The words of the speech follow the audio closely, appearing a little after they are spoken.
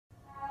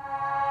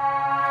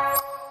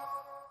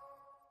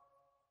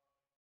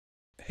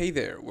Hey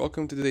there,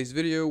 welcome to today's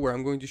video where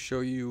I'm going to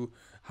show you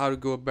how to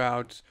go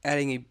about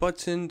adding a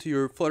button to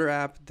your Flutter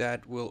app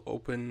that will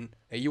open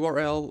a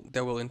URL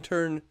that will in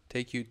turn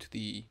take you to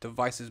the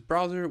device's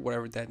browser,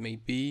 whatever that may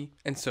be,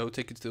 and so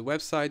take you to the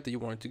website that you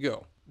want it to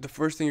go. The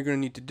first thing you're going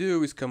to need to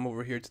do is come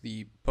over here to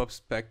the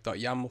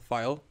pubspec.yaml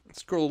file,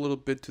 scroll a little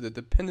bit to the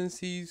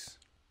dependencies,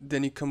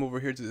 then you come over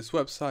here to this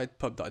website,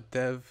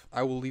 pub.dev.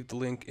 I will leave the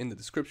link in the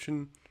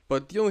description,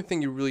 but the only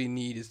thing you really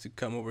need is to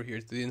come over here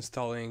to the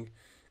installing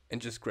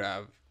and just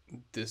grab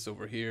this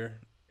over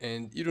here,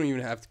 and you don't even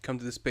have to come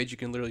to this page. You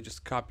can literally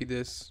just copy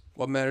this.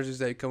 What matters is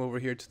that you come over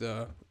here to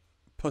the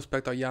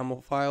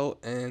pubspec.yaml file,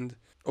 and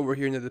over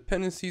here in the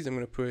dependencies I'm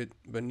going to put it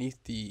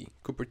beneath the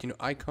Cupertino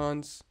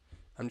icons.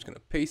 I'm just going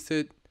to paste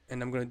it,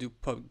 and I'm going to do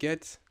pub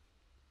get,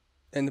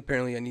 and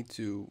apparently I need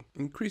to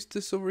increase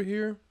this over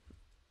here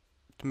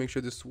to make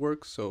sure this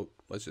works, so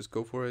let's just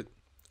go for it.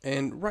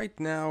 And right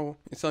now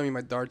it's telling me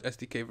my Dart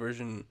SDK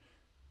version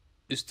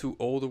is too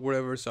old or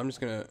whatever, so I'm just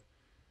going to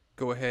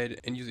go ahead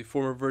and use a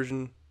former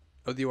version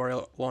of the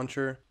URL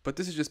launcher, but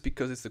this is just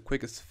because it's the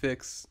quickest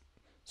fix,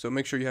 so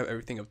make sure you have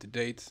everything up to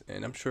date,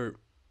 and I'm sure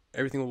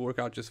everything will work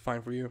out just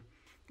fine for you.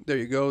 There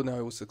you go, now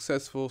it was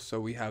successful, so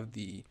we have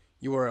the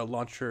URL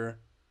launcher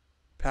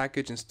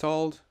package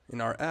installed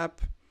in our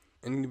app,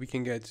 and we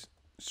can get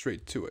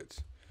straight to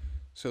it.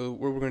 So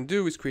what we're going to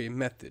do is create a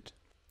method.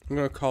 I'm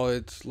going to call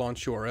it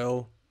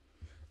LaunchURL,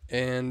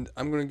 and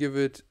I'm going to give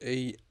it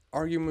a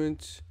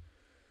argument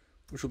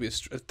which will be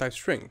a type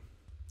string.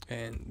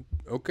 And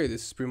okay,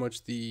 this is pretty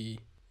much the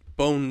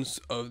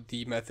bones of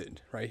the method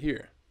right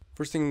here.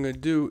 First thing I'm going to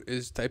do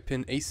is type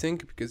in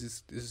async, because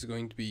this is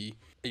going to be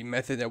a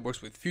method that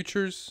works with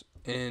futures.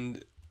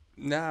 And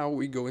now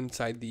we go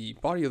inside the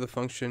body of the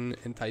function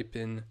and type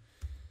in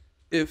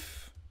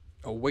if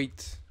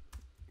await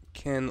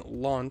can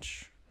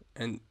launch.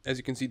 And as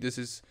you can see, this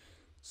is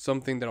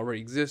something that already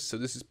exists, so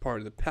this is part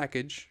of the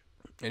package.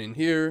 And in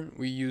here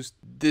we use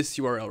this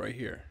URL right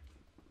here.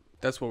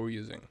 That's what we're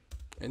using.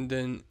 And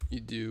then you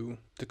do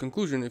the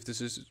conclusion if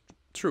this is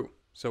true.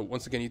 So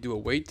once again, you do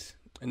await,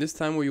 and this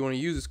time what you want to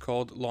use is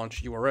called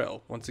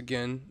LaunchURL. Once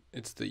again,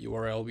 it's the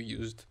URL we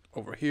used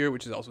over here,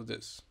 which is also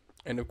this.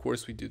 And of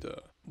course we do the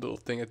little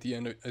thing at the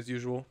end as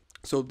usual.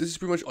 So this is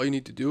pretty much all you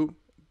need to do,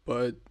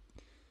 but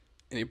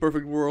in a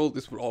perfect world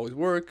this would always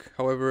work.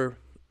 However,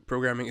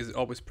 programming isn't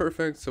always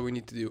perfect, so we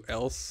need to do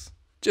else,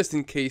 just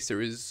in case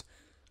there is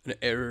an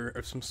error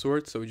of some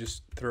sort. So we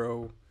just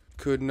throw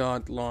could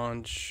not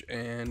launch,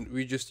 and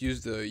we just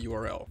use the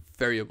URL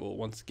variable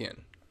once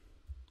again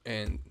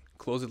and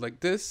close it like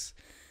this.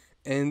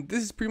 And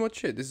this is pretty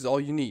much it. This is all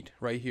you need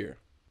right here.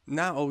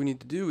 Now all we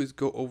need to do is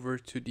go over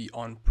to the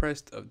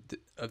onPressed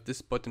of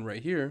this button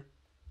right here,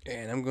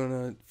 and I'm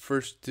gonna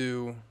first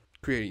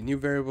create a new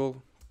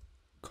variable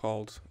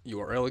called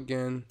URL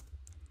again,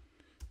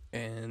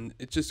 and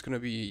it's just gonna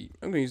be,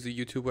 I'm gonna use the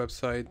YouTube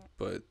website,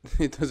 but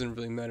it doesn't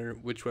really matter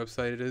which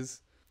website it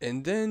is.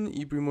 And then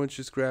you pretty much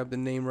just grab the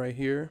name right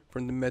here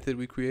from the method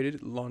we created,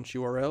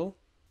 LaunchURL.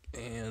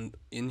 And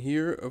in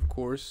here, of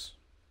course,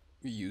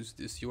 we use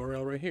this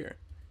URL right here.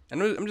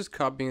 And I'm just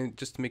copying it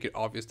just to make it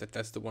obvious that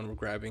that's the one we're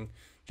grabbing,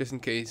 just in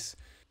case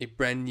a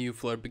brand new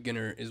Flutter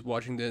beginner is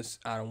watching this.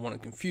 I don't want to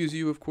confuse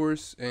you, of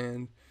course.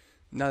 And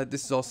now that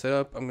this is all set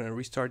up, I'm going to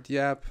restart the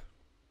app.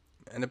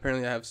 And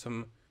apparently I have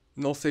some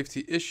null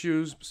safety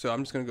issues, so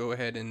I'm just going to go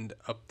ahead and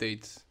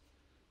update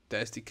the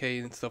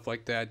SDK and stuff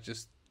like that,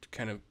 just to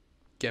kind of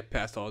get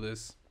past all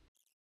this.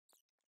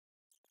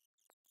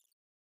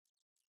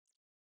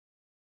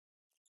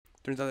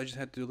 Turns out I just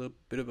had to do a little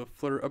bit of a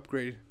Flutter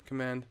upgrade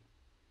command.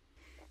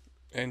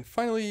 And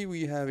finally,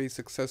 we have a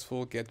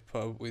successful get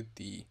pub with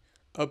the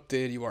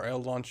updated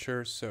URL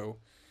launcher. So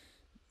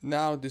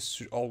now this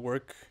should all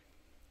work.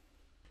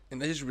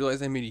 And I just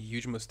realized I made a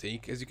huge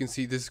mistake. As you can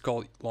see, this is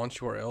called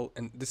LaunchURL,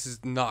 and this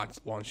is not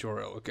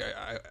LaunchURL. Okay,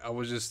 I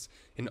was just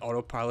in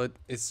autopilot.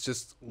 It's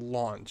just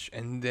launch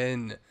and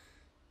then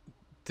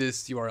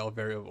this URL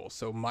variable.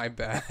 So my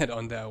bad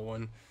on that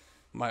one.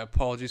 My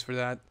apologies for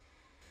that.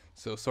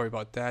 So sorry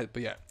about that.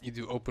 But yeah, you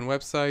do open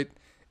website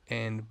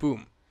and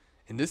boom.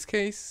 In this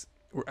case,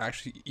 we're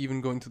actually even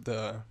going to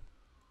the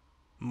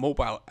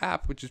mobile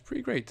app, which is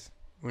pretty great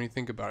when you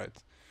think about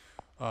it.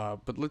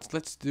 But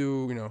let's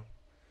do, you know,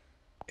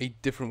 a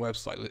different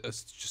website.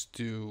 Let's just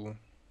do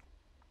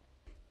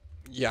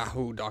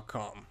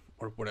yahoo.com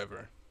or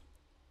whatever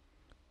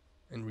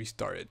and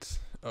restart it.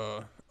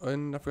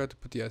 And I forgot to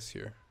put the S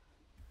here.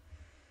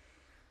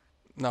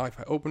 Now if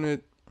I open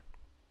it,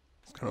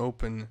 it's gonna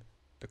open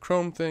the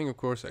Chrome thing. Of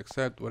course,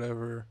 accept,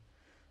 whatever.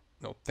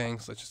 No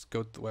thanks, let's just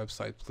go to the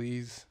website,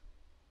 please.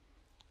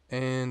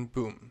 And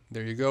boom,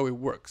 there you go, it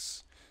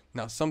works.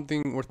 Now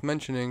something worth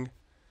mentioning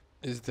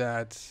is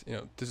that, you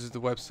know, this is the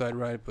website,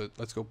 right? But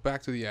let's go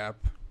back to the app.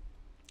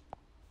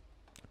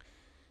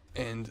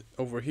 And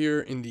over here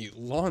in the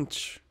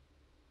launch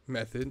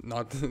method,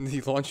 not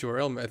the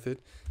LaunchURL method,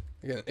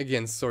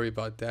 again, sorry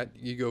about that.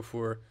 You go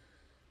for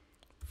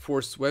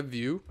force web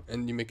view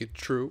and you make it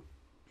true.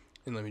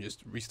 And let me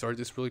just restart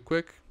this really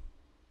quick.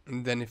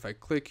 And then if I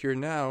click here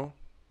now,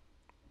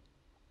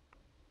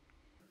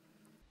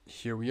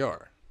 here we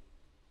are.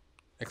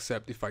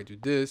 Except if I do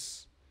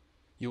this,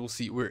 you will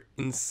see we're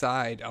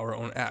inside our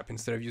own app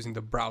instead of using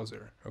the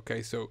browser.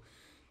 Okay, so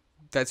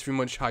that's pretty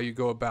much how you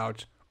go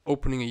about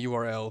opening a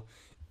URL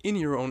in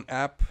your own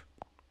app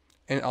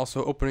and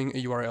also opening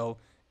a URL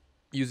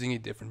using a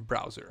different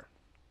browser.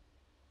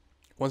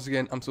 Once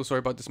again, I'm so sorry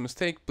about this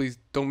mistake. Please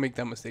don't make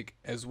that mistake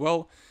as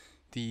well.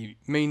 The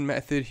main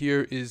method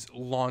here is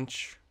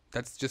launch.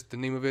 That's just the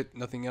name of it,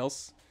 nothing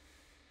else.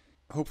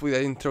 Hopefully that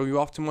didn't throw you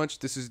off too much.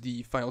 This is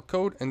the final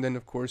code, and then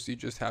of course you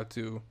just have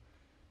to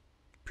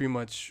pretty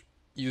much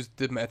use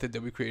the method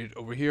that we created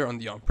over here on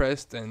the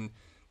onPressed, and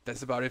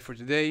that's about it for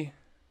today.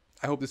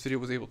 I hope this video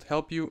was able to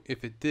help you.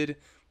 If it did,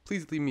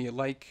 please leave me a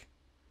like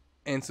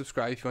and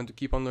subscribe if you want to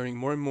keep on learning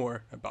more and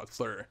more about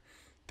Flutter.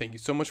 Thank you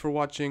so much for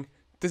watching.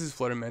 This is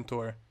Flutter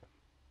Mentor,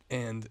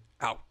 and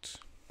out.